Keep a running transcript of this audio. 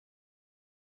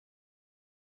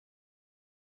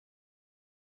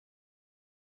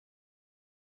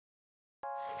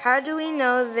How do we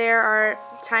know there are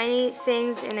tiny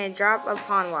things in a drop of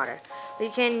pond water? We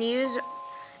can use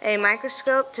a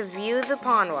microscope to view the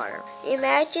pond water.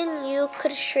 Imagine you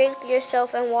could shrink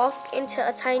yourself and walk into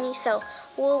a tiny cell.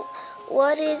 Well,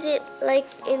 what is it like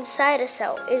inside a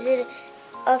cell? Is it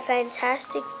a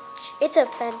fantastic? It's a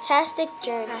fantastic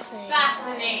journey.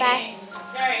 Fascinating.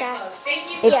 Very close. Thank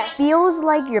you so It much. feels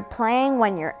like you're playing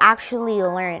when you're actually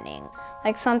learning.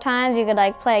 Like sometimes you could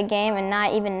like play a game and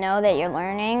not even know that you're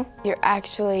learning. You're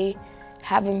actually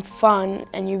having fun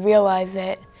and you realize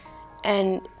it,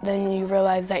 and then you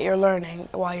realize that you're learning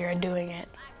while you're doing it.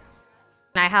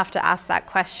 I have to ask that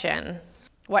question,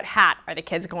 what hat are the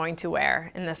kids going to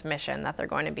wear in this mission that they're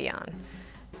going to be on?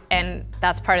 And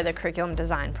that's part of the curriculum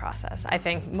design process. I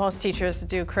think most teachers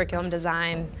do curriculum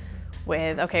design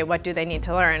with, okay, what do they need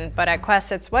to learn? But at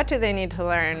Quest, it's what do they need to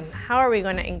learn? How are we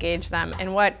going to engage them?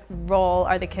 And what role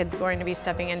are the kids going to be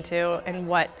stepping into? And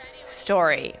what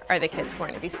story are the kids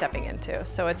going to be stepping into?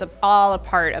 So it's all a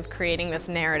part of creating this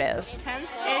narrative.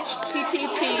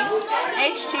 HTTP. ://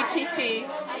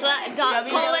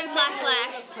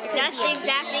 That's the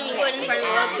exact thing you put in front of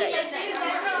the website.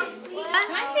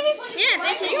 Can I see? Yeah,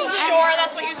 that's Are you sure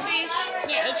that's what you see?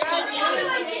 Yeah, HTTP.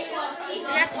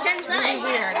 That's 10 sides.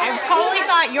 Weird. I totally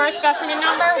thought your specimen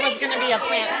number was going to be a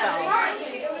plant cell.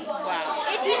 Wow.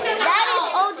 That is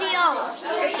ODO.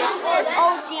 It says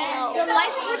ODO. The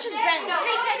light switch is bent.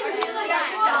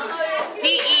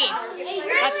 DE.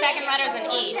 That second letter is an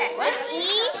E. What?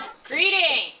 E?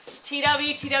 Greetings,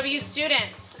 TW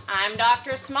students. I'm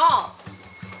Dr. Smalls.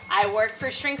 I work for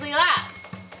Shrinkley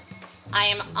Labs. I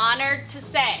am honored to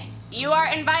say you are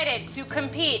invited to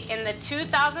compete in the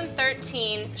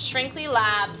 2013 Shrinkley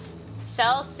Labs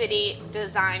Cell City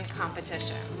Design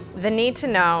Competition. The need to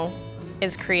know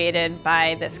is created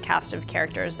by this cast of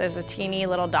characters. There's a teeny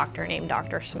little doctor named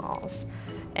Dr. Smalls,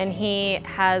 and he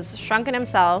has shrunken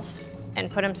himself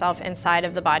and put himself inside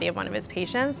of the body of one of his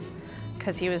patients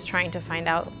because he was trying to find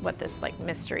out what this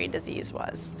mystery disease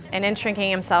was. And in shrinking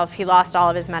himself, he lost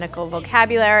all of his medical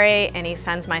vocabulary, and he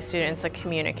sends my students a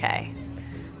communique.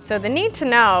 So the need to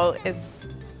know is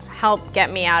help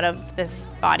get me out of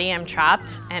this body I'm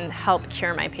trapped and help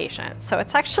cure my patient. So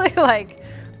it's actually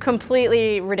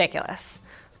completely ridiculous.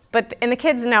 And the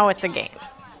kids know it's a game,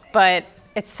 but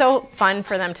it's so fun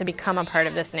for them to become a part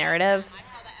of this narrative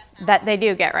that they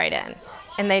do get right in.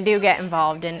 And they do get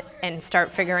involved and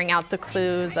start figuring out the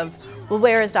clues of, well,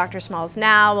 where is Dr. Smalls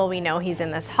now? Well, we know he's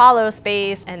in this hollow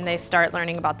space, and they start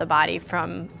learning about the body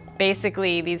from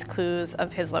basically these clues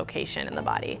of his location in the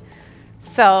body.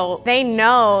 So they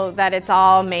know that it's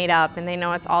all made up and they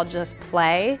know it's all just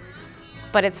play,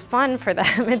 but it's fun for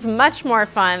them. It's much more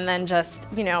fun than just,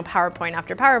 PowerPoint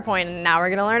after PowerPoint, and now we're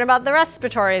gonna learn about the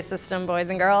respiratory system, boys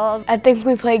and girls. I think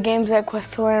we play games at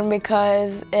Quest to Learn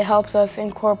because it helps us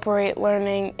incorporate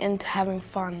learning into having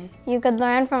fun. You could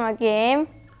learn from a game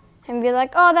and be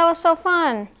like, oh, that was so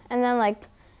fun. And then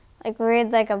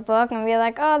read a book and be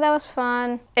like, oh, that was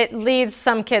fun. It leads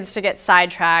some kids to get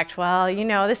sidetracked. Well,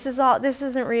 this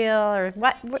isn't real, or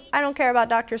what? I don't care about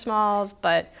Dr. Smalls,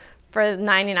 but for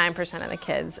 99% of the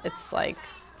kids, it's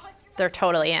they're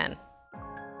totally in.